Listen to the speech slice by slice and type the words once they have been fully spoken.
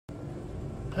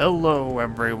Hello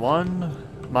everyone,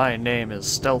 my name is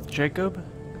StealthJacob,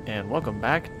 and welcome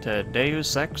back to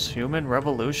Deus Ex Human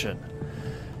Revolution.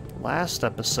 Last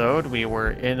episode we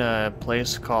were in a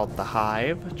place called the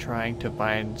Hive, trying to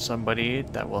find somebody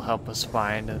that will help us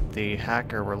find the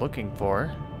hacker we're looking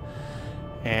for.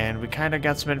 And we kind of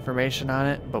got some information on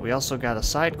it, but we also got a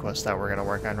side quest that we're going to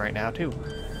work on right now too.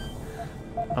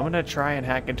 I'm going to try and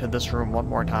hack into this room one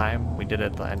more time. We did it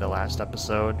at the end of last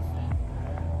episode.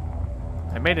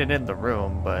 I made it in the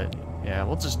room, but yeah,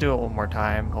 we'll just do it one more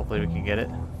time. Hopefully we can get it.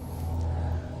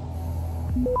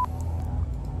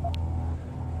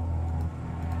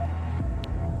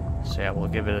 So yeah, we'll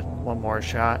give it one more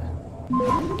shot.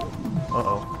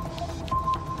 Uh-oh.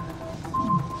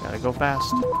 Gotta go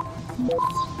fast.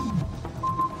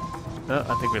 Oh,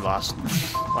 I think we lost.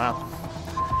 Wow.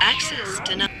 Access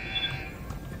denied.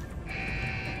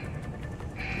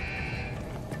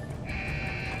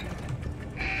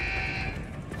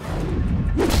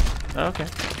 Okay,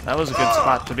 that was a good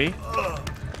spot to be.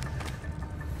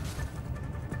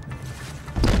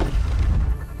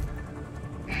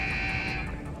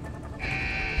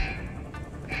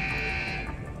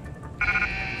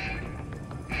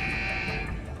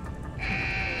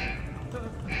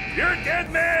 You're a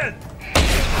dead man!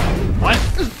 What?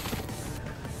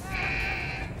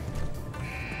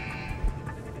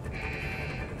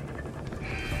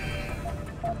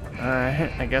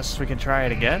 Alright, I guess we can try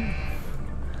it again.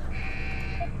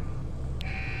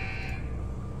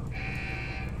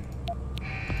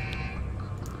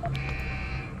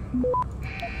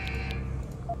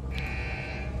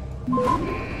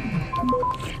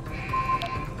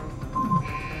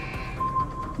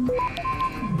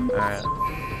 Alright.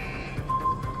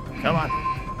 Come on.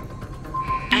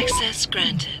 Access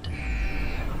granted.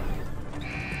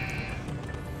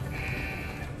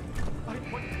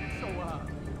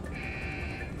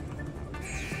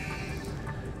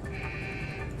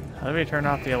 How do we turn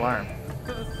off the alarm?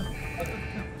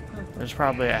 There's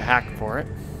probably a hack for it.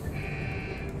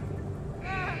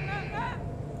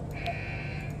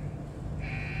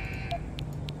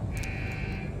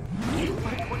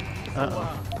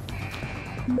 Uh-oh.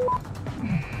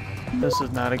 This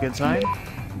is not a good sign.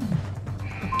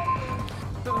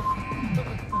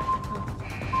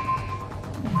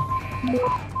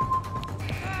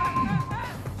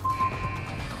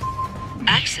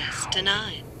 Access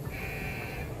denied.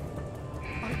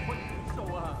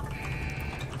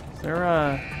 Is there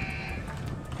a...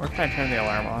 Where can I turn the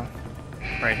alarm off?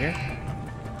 Right here?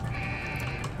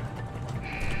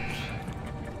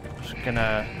 Just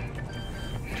gonna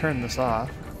turn this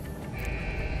off.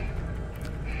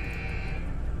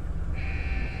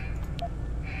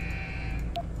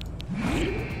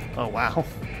 Oh, wow.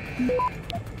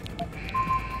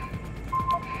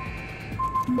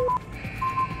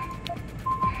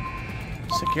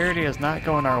 Security is not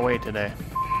going our way today.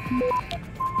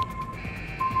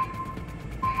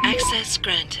 Access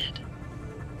granted.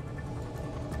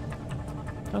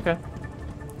 Okay.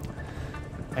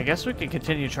 I guess we could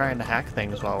continue trying to hack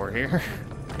things while we're here.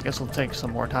 I guess it'll take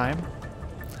some more time.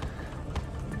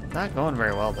 Not going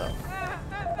very well, though.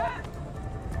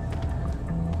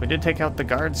 We did take out the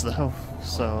guards, though,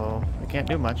 so we can't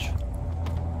do much.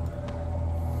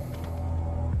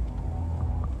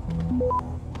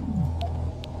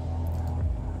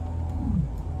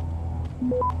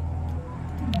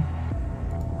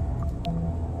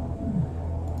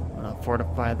 I'm gonna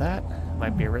fortify that.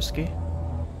 Might be risky.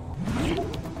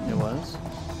 It was.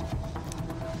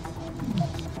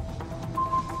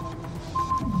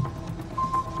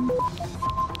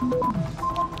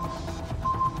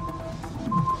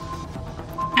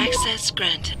 Access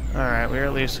granted. Alright, we were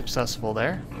at least successful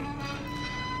there.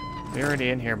 We were already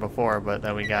in here before, but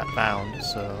then we got found,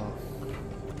 so...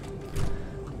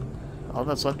 All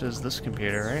that's left is this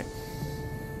computer, right?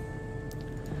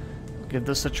 Give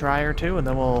this a try or two, and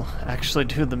then we'll actually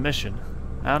do the mission.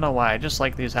 I don't know why, I just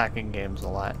like these hacking games a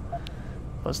lot.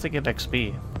 Plus they give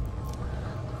XP.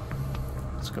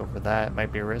 Let's go for that, it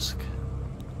might be a risk.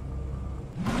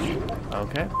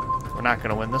 Okay, we're not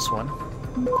gonna win this one.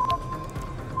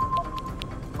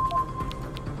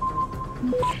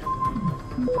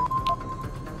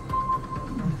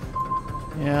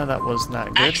 Yeah, that was not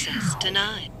good. Access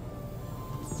denied.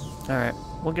 Alright,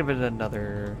 we'll give it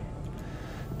another...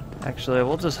 Actually,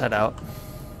 we'll just head out.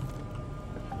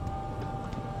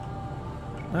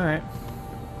 Alright.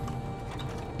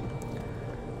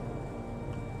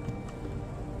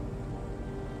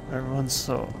 Everyone's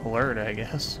so alert, I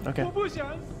guess. Okay.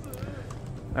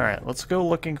 Alright, let's go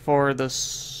looking for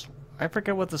this... I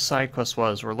forget what the side quest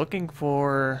was. We're looking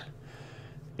for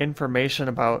information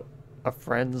about a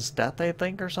friend's death, I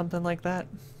think, or something like that.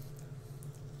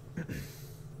 I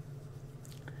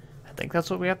think that's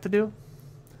what we have to do.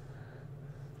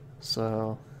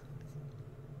 So,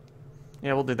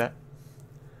 yeah, we'll do that.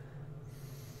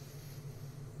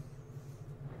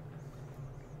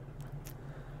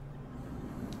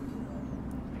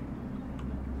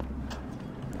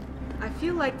 I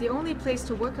feel like the only place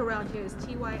to work around here is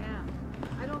TYM.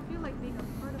 I don't feel like being a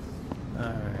part of it.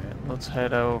 Alright, let's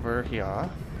head over here.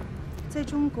 在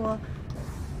中国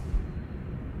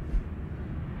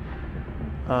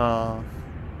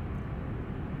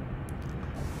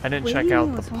I didn't check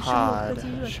out the pod.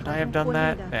 Should I have done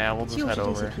that? Yeah, we'll just head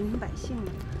over.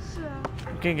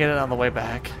 We can get it on the way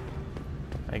back,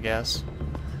 I guess.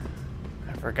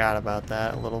 I forgot about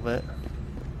that a little bit.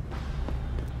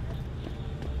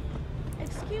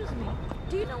 Excuse me,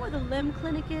 do you know where the limb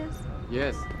clinic is?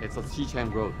 Yes, it's on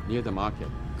Xichan Road, near the market.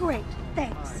 Great,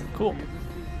 thanks. Cool.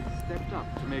 Stepped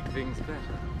up to make things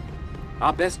better.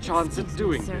 Our best chance at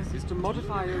doing this is to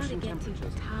modify ocean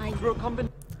temperatures through a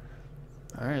combination.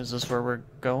 Alright, is this where we're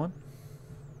going?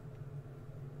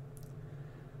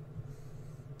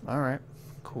 Alright,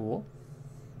 cool.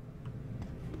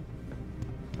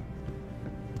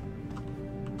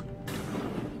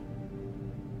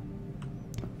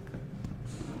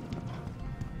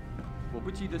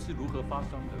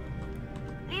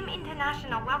 Lim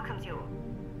International welcomes you.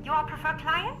 You are preferred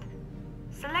client?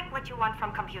 Select what you want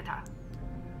from computer.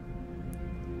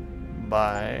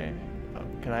 Bye.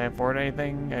 Can I afford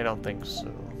anything? I don't think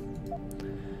so.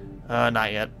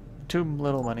 Not yet. Too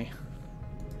little money.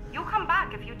 You come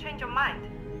back if you change your mind.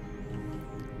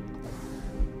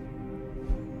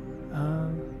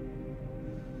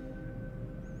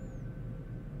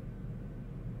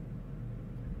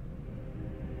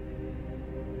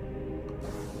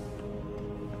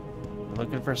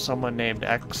 Looking for someone named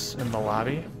X in the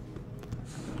lobby.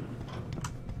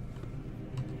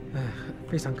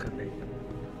 非常可悲。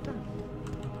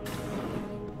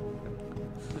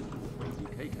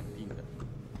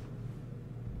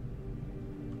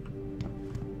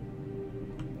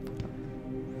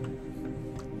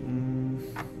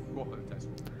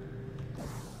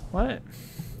 What?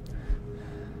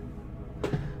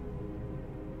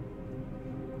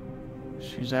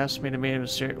 She's asked me to meet him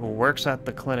who works at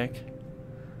the clinic.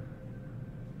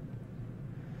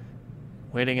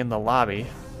 Waiting in the lobby.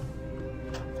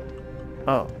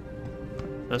 Oh.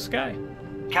 This guy?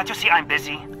 Can't you see I'm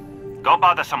busy? Go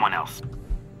bother someone else.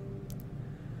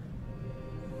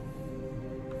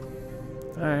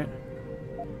 Alright.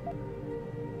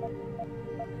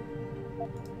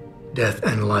 Death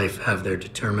and life have their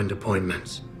determined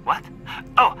appointments. What?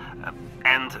 Oh,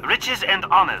 and riches and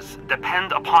honors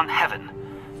depend upon heaven.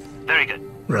 Very good.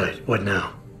 Right, what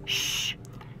now? Shh.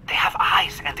 They have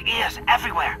eyes and ears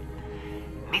everywhere.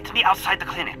 Meet me outside the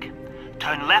clinic.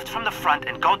 Turn left from the front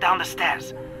and go down the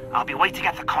stairs. I'll be waiting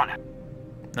at the corner.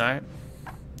 Alright.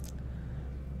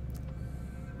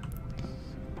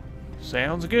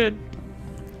 Sounds good.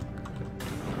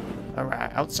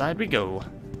 Alright, outside we go.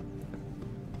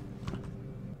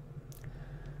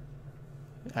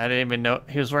 I didn't even know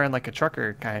he was wearing like a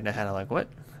trucker kind of hat. I'm like, what?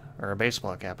 Or a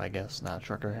baseball cap, I guess, not a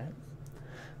trucker hat.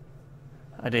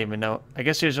 I didn't even know. I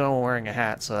guess he was only wearing a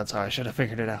hat, so that's how I should have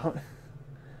figured it out.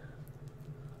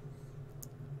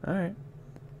 Alright.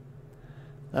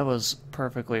 That was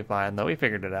perfectly fine, though. We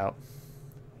figured it out.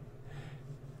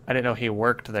 I didn't know he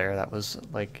worked there. That was,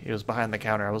 like, he was behind the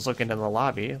counter. I was looking in the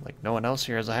lobby. Like, no one else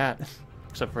here has a hat.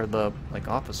 Except for the, like,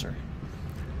 officer.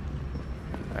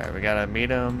 Alright, we gotta meet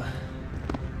him.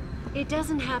 It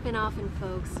doesn't happen often,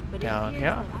 folks, but Down it here.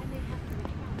 that I may have to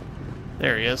return.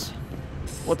 There he is.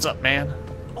 What's up, man?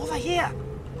 Over here!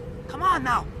 Come on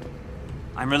now!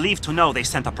 I'm relieved to know they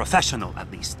sent a professional, at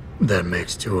least. That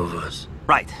makes two of us.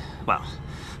 Right. Well,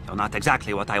 you're not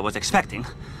exactly what I was expecting.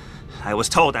 I was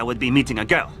told I would be meeting a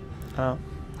girl. Oh.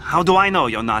 How do I know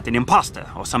you're not an imposter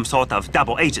or some sort of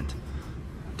double agent?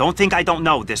 Don't think I don't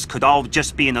know this could all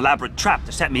just be an elaborate trap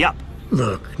to set me up.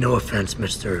 Look, no offense,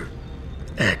 Mr.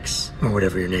 X, or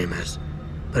whatever your name is,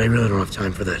 but I really don't have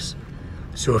time for this.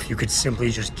 So if you could simply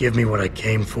just give me what I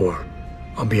came for,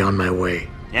 I'll be on my way.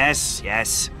 Yes,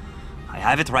 yes. I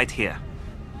have it right here.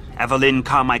 Evelyn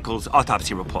Carmichael's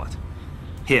autopsy report.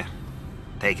 Here,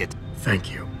 take it.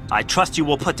 Thank you. I trust you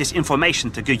will put this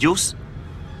information to good use,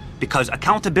 because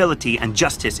accountability and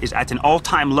justice is at an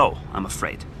all-time low, I'm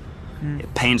afraid.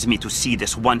 It pains me to see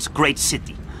this once great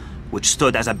city, which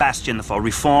stood as a bastion for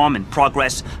reform and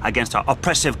progress against our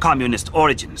oppressive communist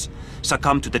origins,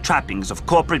 succumb to the trappings of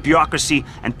corporate bureaucracy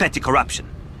and petty corruption.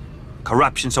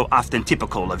 Corruption so often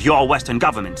typical of your Western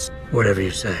governments. Whatever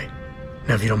you say.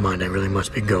 Now, if you don't mind, I really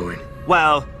must be going.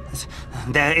 Well,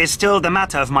 there is still the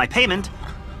matter of my payment.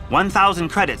 1,000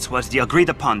 credits was the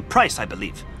agreed-upon price, I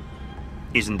believe.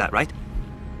 Isn't that right?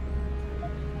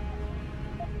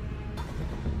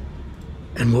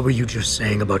 And what were you just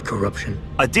saying about corruption?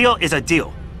 A deal is a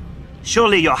deal.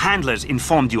 Surely your handlers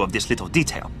informed you of this little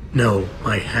detail. No,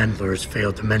 my handlers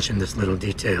failed to mention this little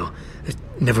detail.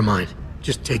 Never mind.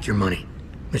 Just take your money.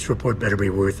 This report better be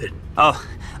worth it. Oh,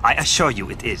 I assure you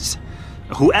it is.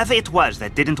 Whoever it was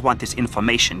that didn't want this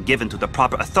information given to the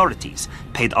proper authorities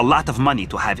paid a lot of money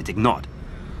to have it ignored.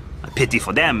 A pity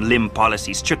for them, LIM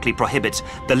policy strictly prohibits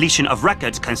deletion of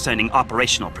records concerning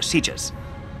operational procedures.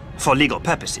 For legal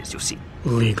purposes, you see.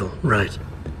 Legal, right.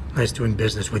 Nice doing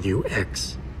business with you,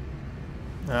 X.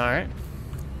 Alright.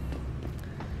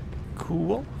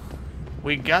 Cool.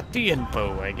 We got the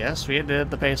info, I guess. We had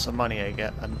to pay some money, I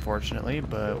guess, unfortunately,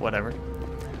 but whatever.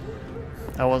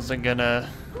 I wasn't gonna...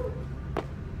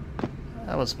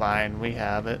 That was fine, we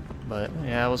have it, but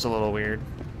yeah, it was a little weird.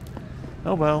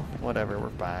 Oh well, whatever, we're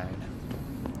fine.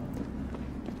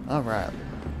 Alright.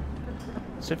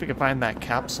 See if we can find that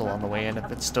capsule on the way in, if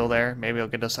it's still there. Maybe it'll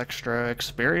get us extra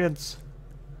experience.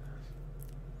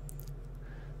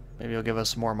 Maybe it'll give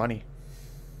us more money.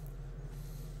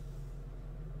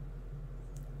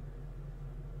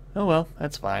 Oh well,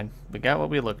 that's fine. We got what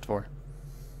we looked for.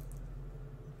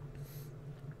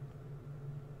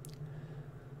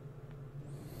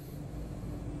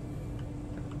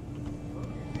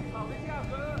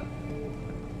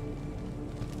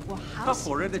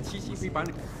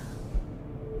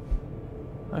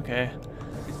 Okay.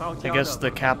 I guess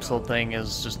the capsule thing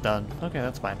is just done. Okay,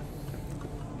 that's fine.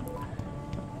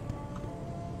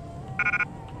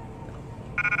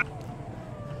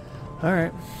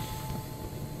 Alright.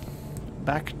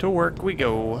 Back to work we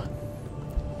go.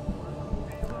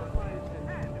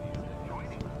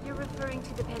 You're referring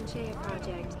to the Panchaea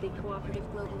Project, the cooperative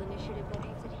global initiative that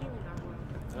aims at healing our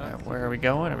world. Alright, where are we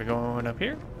going? Are we going up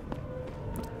here?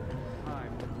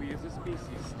 We as a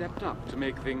species stepped up to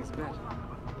make things better.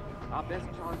 Our best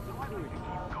chance of doing it.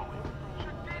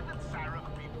 Should David Sarek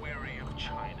be wary of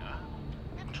China?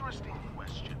 Interesting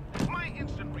question. My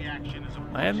instant reaction is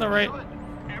Am I in the right?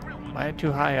 Am I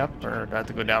too high up, or do I have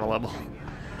to go down a level?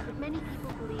 But many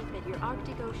people believe that your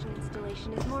Arctic Ocean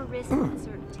installation is more risk than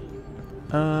certainty. We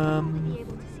want to be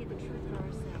able to see the truth for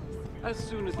ourselves. As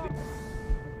soon as the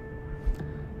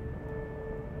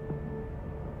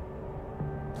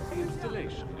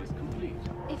installation is complete.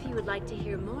 If you would like to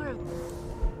hear more of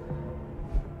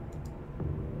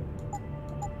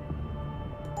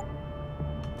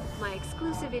my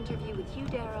exclusive interview with Hugh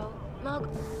Darrow, log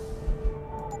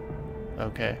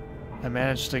Okay. I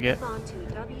managed to get... on to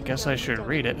Guess I should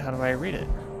read it. How do I read it?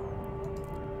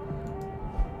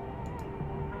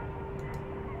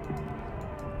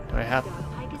 Do I have...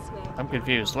 I'm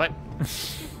confused. What?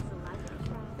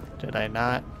 Did I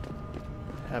not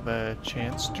have a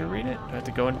chance to read it? Do I have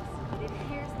to go in?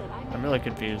 I'm really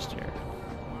confused here.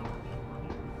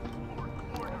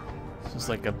 This is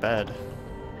like a bed.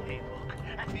 Hey, look.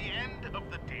 At the end of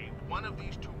the day, one of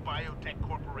these two biotech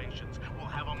corporations will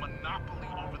have a monopoly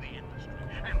over the industry.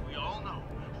 And we all know,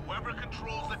 whoever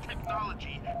controls the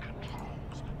technology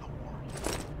controls the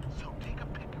world. So take a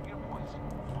pick of your poison.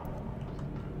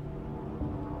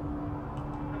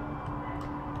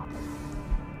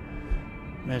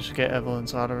 Managed to get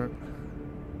Evelyn's auto...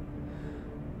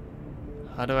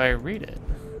 How do I read it?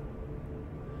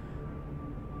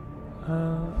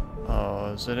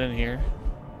 Oh, is it in here?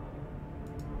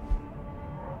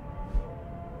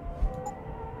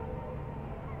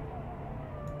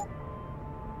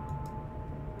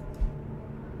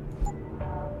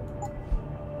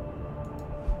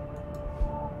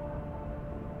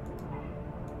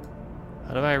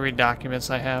 How do I read documents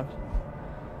I have?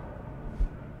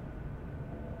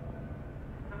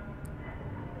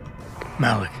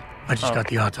 Malik, I just got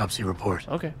the autopsy report.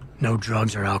 Okay. No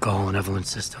drugs or alcohol in Evelyn's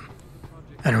system.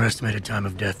 And her estimated time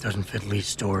of death doesn't fit Lee's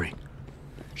story.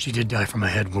 She did die from a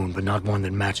head wound, but not one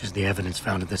that matches the evidence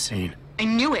found at the scene. I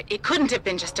knew it. It couldn't have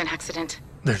been just an accident.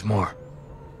 There's more.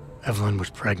 Evelyn was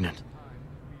pregnant.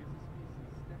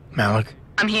 Malik?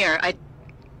 I'm here.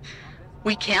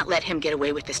 We can't let him get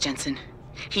away with this, Jensen.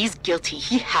 He's guilty.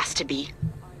 He has to be.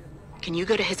 Can you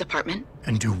go to his apartment?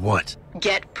 And do what?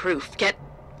 Get proof. Get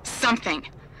something.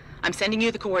 I'm sending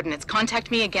you the coordinates. Contact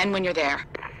me again when you're there.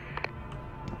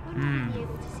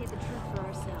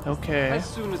 Okay. As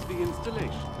soon as the installation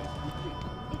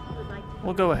is complete.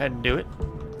 We'll go ahead and do it.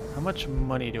 How much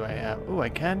money do I have? Oh, I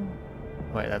can?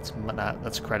 Wait, that's not,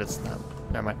 that's credits. Not,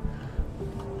 never mind.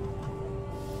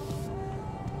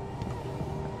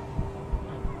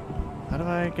 How do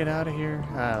I get out of here?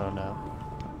 I don't know.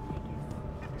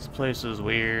 This place is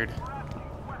weird.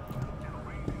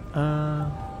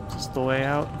 Is this the way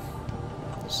out?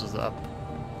 This is up.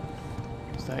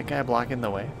 Is that guy blocking the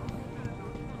way?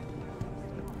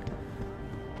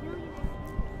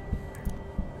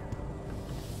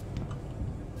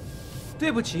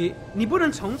 对不起，你不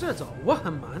能从这走，我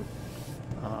很忙。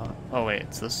 Oh wait,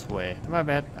 it's this way. My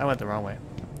bad. I went the wrong way.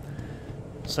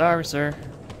 Sorry, sir.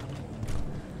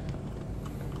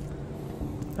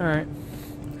 Alright.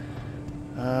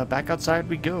 Back outside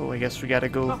we go. I guess we gotta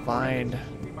go find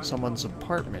someone's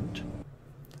apartment.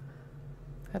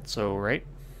 That's alright.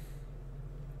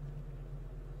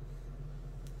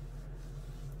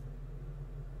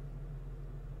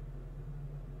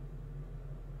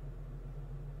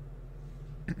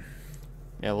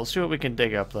 Yeah, we'll see what we can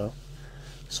dig up, though.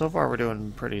 So far, we're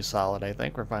doing pretty solid, I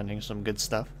think. We're finding some good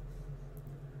stuff.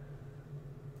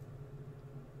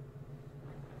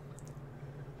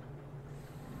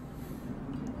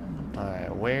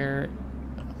 Alright, where?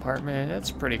 Apartment. It's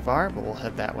pretty far, but we'll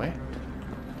head that way.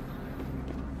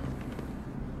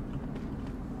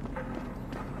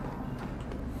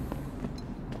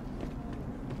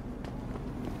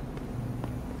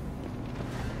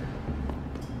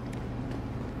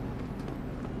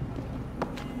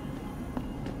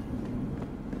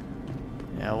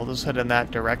 Yeah, we'll just head in that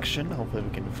direction. Hopefully we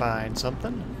can find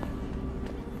something.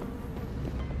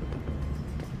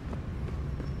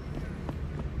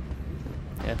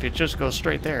 Yeah, if you just go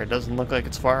straight there, it doesn't look like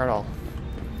it's far at all.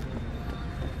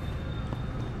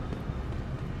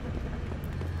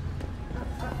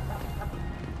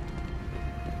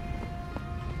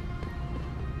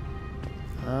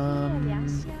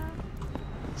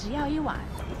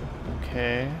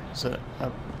 Okay, is it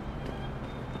up?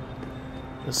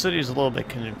 The city's a little bit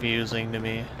confusing to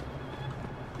me.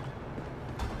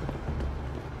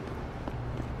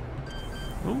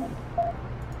 Ooh.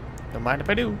 Don't mind if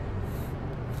I do.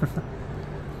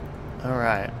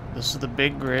 Alright, this is the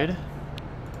big grid.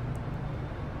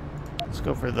 Let's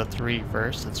go for the 3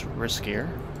 first, it's riskier.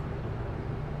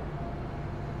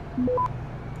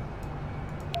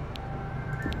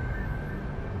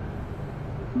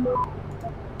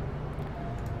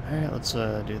 Alright, let's do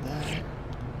that.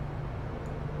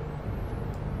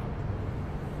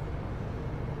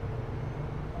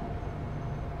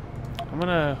 I'm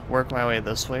gonna work my way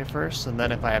this way first, and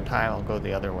then if I have time, I'll go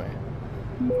the other way.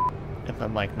 If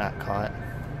I'm, like, not caught.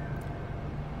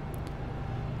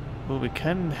 Well, we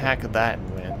can hack that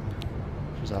and win,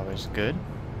 which is always good.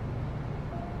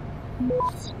 I'm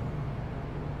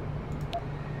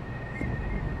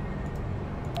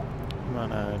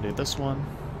gonna do this one.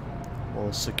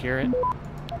 We'll secure it.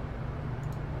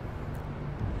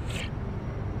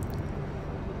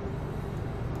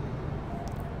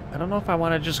 I don't know if I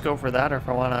want to just go for that or if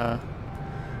I want to...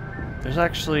 There's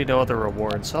actually no other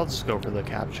reward, so I'll just go for the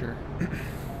capture.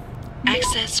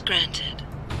 Access granted.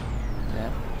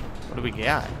 Yeah. What do we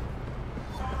got?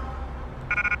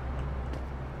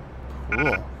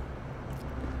 Cool.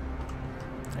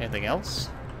 Anything else?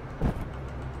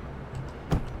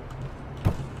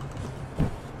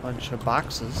 Bunch of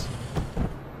boxes.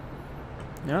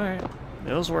 Alright.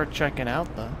 It was worth checking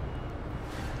out, though.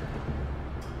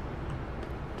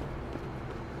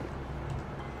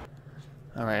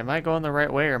 Alright, am I going the right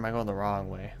way or am I going the wrong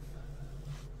way?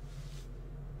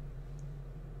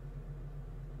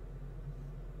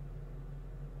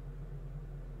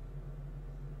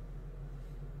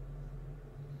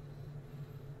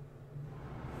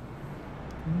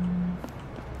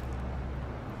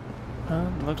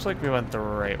 Looks like we went the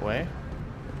right way.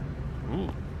 Ooh.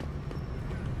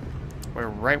 We're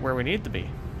right where we need to be.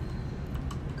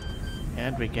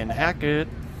 And we can hack it.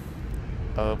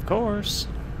 Of course.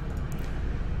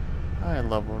 I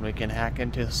love when we can hack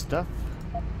into stuff.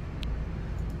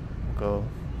 We'll go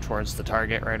towards the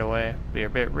target right away. Be a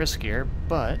bit riskier,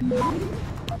 but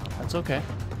that's okay.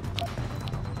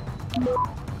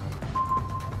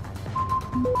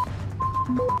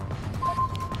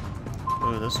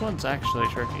 Ooh, this one's actually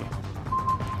tricky.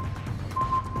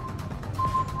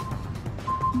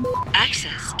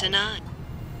 Access denied.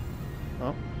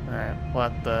 Oh, alright. We'll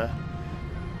have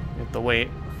to wait.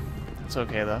 It's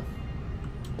okay though.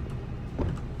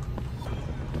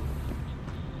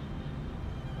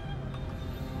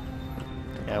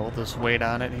 Yeah, we'll just wait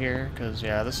on it here, because,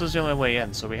 yeah, this is the only way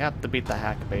in, so we have to beat the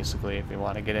hack, basically, if we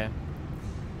want to get in.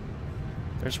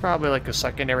 There's probably, like, a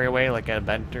secondary way, like an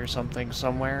event or something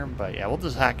somewhere, but, yeah, we'll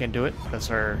just hack into it. That's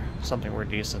something we're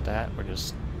decent at. We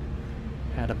just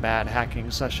had a bad hacking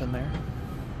session there.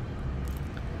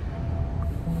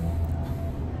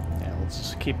 Yeah, let's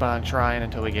just keep on trying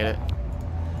until we get it.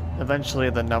 Eventually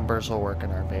the numbers will work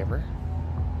in our favor.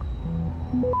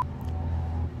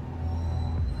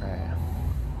 Alright.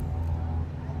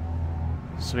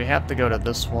 So we have to go to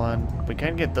this one. We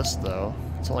can get this though.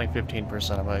 It's only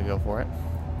 15%. I'm gonna go for it.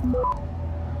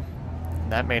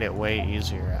 That made it way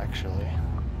easier actually.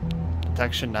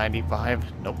 Detection 95.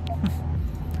 Nope.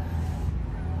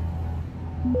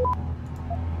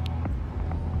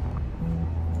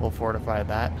 We'll fortify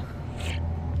that.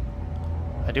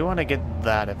 I do want to get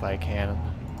that if I can.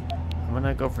 I'm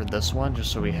gonna go for this one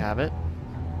just so we have it.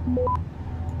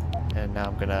 And now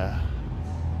I'm gonna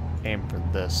aim for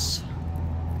this.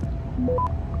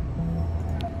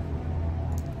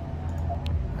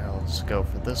 Alright, let's go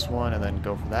for this one and then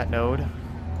go for that node.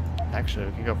 Actually,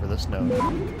 we can go for this node.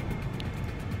 Alright,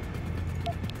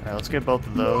 let's get both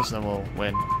of those and then we'll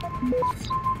win.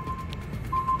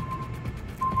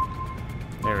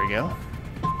 There we go.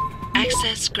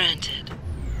 Access granted.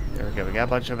 There we go, we got a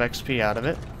bunch of XP out of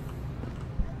it.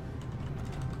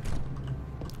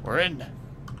 We're in.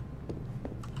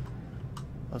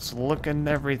 Let's look in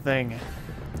everything.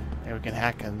 And we can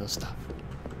hack into stuff.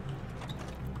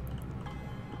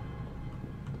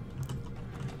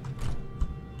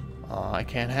 Oh, I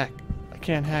can't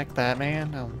hack that,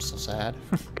 man. I'm so sad.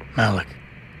 Malik,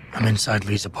 I'm inside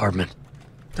Lee's apartment.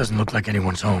 Doesn't look like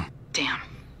anyone's home. Damn.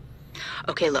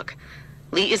 Okay, look.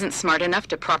 Lee isn't smart enough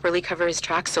to properly cover his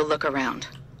tracks, so look around.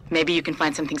 Maybe you can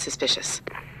find something suspicious.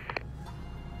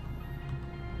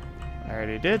 I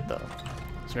already did, though.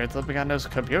 Is there anything on his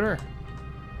computer?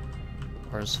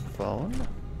 Or his phone?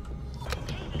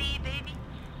 Hey, Lee, baby.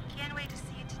 Can't wait to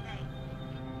see you tonight.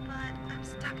 But I'm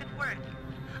stuck at work.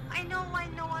 I know,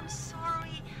 I'm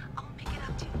sorry. I'll make it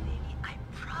up to you, baby. I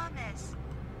promise.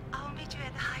 I'll meet you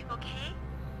at the Hive, okay?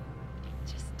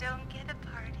 Just don't get a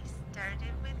party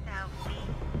started without me.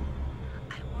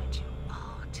 I want you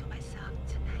all to myself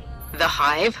tonight. The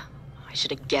Hive? I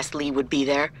should have guessed Lee would be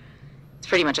there. It's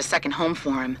pretty much a second home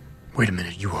for him. Wait a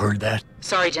minute, you heard that?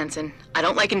 Sorry, Jensen. I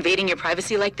don't like invading your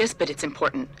privacy like this, but it's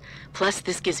important. Plus,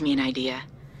 this gives me an idea.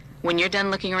 When you're done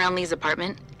looking around Lee's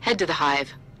apartment, head to the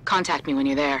Hive. Contact me when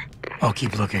you're there. I'll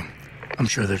keep looking. I'm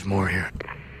sure there's more here.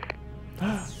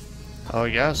 Oh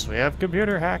yes, we have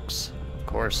computer hacks. Of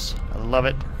course. I love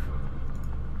it.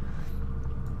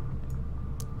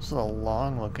 This is a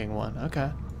long-looking one. Okay.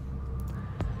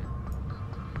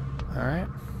 Alright.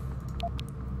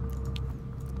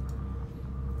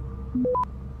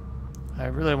 I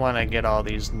really want to get all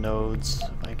these nodes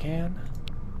if I can.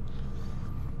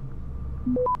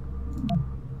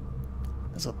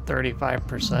 That's a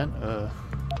 35%.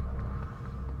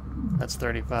 That's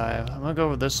 35. I'm gonna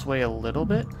go this way a little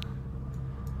bit.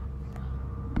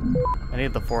 I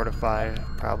need the fortify,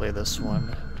 probably this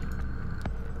one.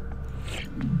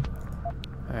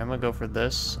 Alright, I'm gonna go for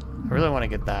this. I really want to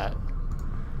get that.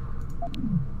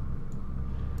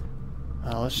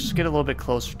 Let's just get a little bit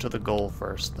closer to the goal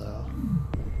first, though.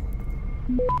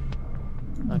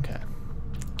 Okay.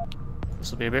 This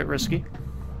will be a bit risky.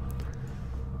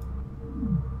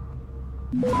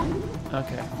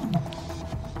 Okay.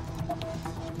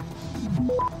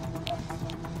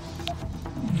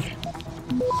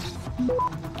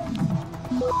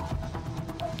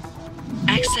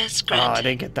 Access granted. Oh, I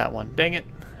didn't get that one. Dang it.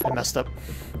 I messed up.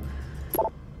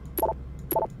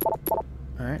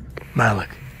 Alright. Malik.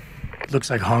 Looks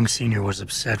like Hong Sr. was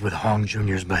upset with Hong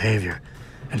Jr.'s behavior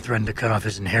and threatened to cut off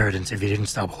his inheritance if he didn't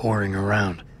stop whoring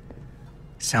around.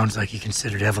 Sounds like he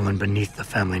considered Evelyn beneath the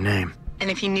family name. And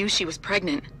if he knew she was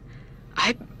pregnant,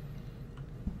 I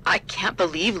can't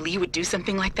believe Lee would do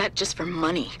something like that just for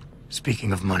money.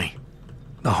 Speaking of money,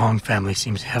 the Hong family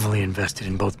seems heavily invested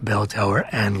in both Bell Tower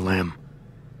and Lim.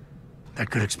 That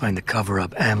could explain the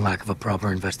cover-up and lack of a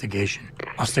proper investigation.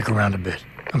 I'll stick around a bit.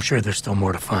 I'm sure there's still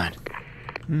more to find.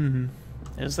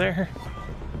 Is there?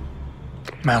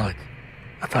 Malik,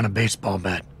 I found a baseball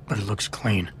bat, but it looks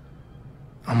clean.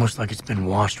 Almost like it's been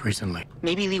washed recently.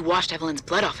 Maybe Lee washed Evelyn's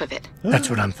blood off of it. That's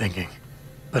what I'm thinking.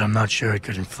 But I'm not sure it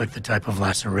could inflict the type of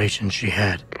laceration she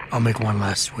had. I'll make one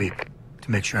last sweep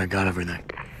to make sure I got everything.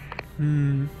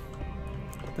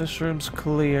 This room's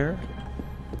clear.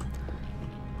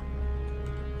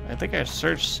 I think I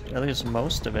searched at least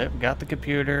most of it. Got the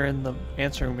computer and the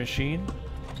answering machine.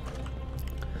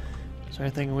 Is there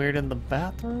anything weird in the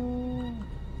bathroom?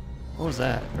 What was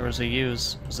that? There was a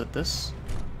use. Was it this?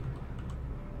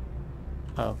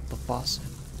 Oh, the faucet.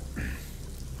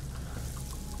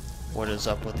 What is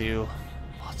up with you?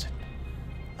 Faucet.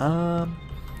 Alright,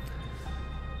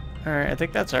 I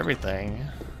think that's everything.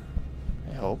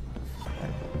 I hope.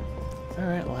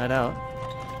 Alright, we'll head out.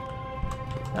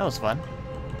 That was fun.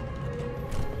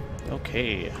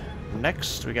 Okay.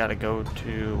 next we gotta go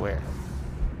to where?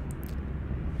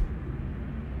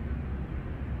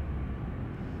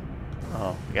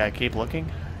 Oh, we gotta keep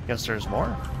looking? I guess there's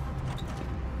more?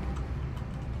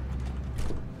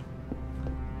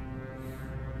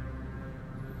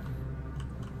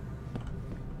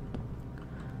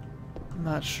 I'm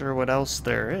not sure what else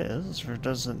there is.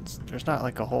 There's not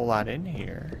like a whole lot in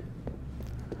here.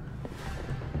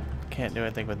 Can't do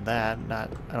anything with that. I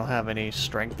don't have any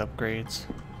strength upgrades.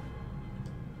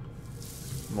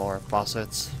 More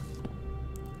faucets.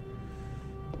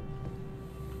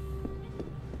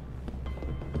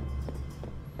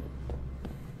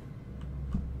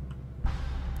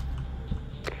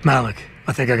 Malik,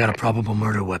 I think I got a probable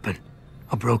murder weapon.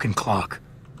 A broken clock.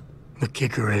 The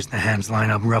kicker is the hands line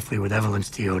up roughly with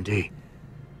Evelyn's TOD.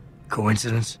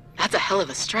 Coincidence? That's a hell of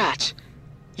a stretch.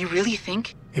 You really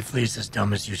think? If Lee's as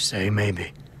dumb as you say,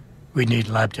 maybe. We'd need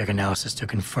lab tech analysis to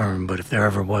confirm, but if there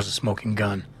ever was a smoking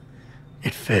gun,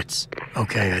 it fits.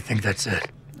 Okay, I think that's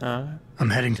it. I'm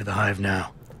heading to the Hive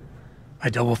now. I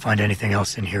doubt we'll find anything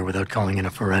else in here without calling in a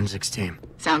forensics team.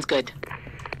 Sounds good.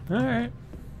 Alright.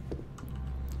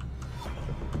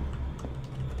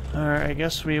 Alright, I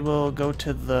guess we will go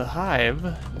to the Hive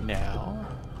now.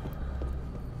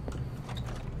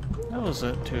 That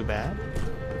wasn't too bad.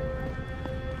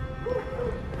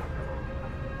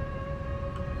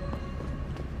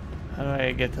 How do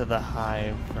I get to the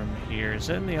Hive from here? Is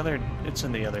it in the other... It's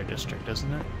in the other district,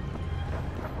 isn't it?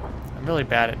 I'm really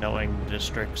bad at knowing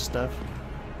district stuff.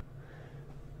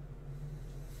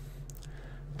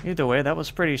 Either way, that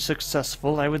was pretty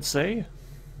successful, I would say.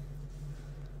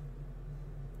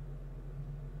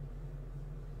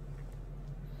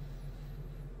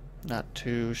 Not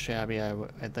too shabby, I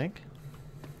think.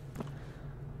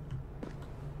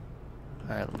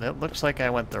 Alright, it looks like I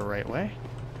went the right way.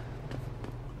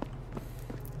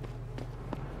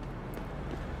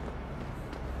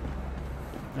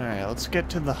 Alright, let's get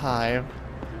to the Hive.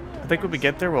 I think when we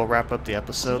get there, we'll wrap up the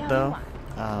episode, though.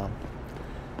 Yeah,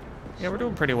 we're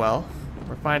doing pretty well.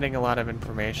 We're finding a lot of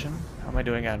information. How am I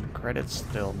doing on credits?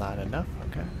 Still not enough?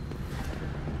 Okay.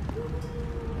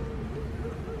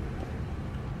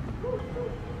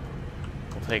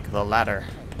 We'll take the ladder.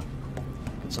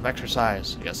 Get some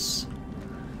exercise. Yes.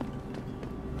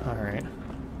 Alright.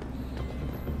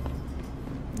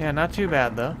 Yeah, not too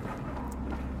bad, though.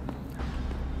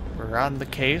 We're on the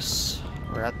case.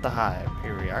 We're at the Hive.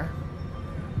 Here we are.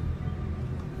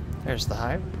 There's the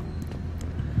Hive.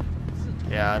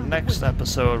 Yeah, next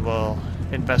episode we'll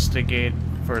investigate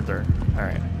further.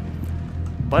 Alright.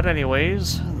 But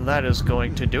anyways, that is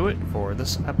going to do it for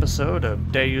this episode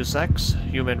of Deus Ex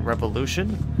Human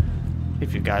Revolution.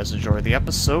 If you guys enjoyed the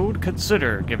episode,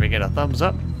 consider giving it a thumbs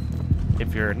up.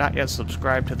 If you're not yet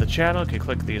subscribed to the channel, you can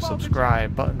click the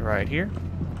subscribe button right here.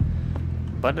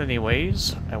 But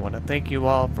anyways, I want to thank you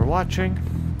all for watching.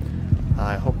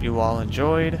 I hope you all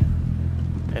enjoyed,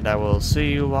 and I will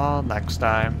see you all next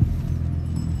time.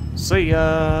 See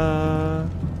ya!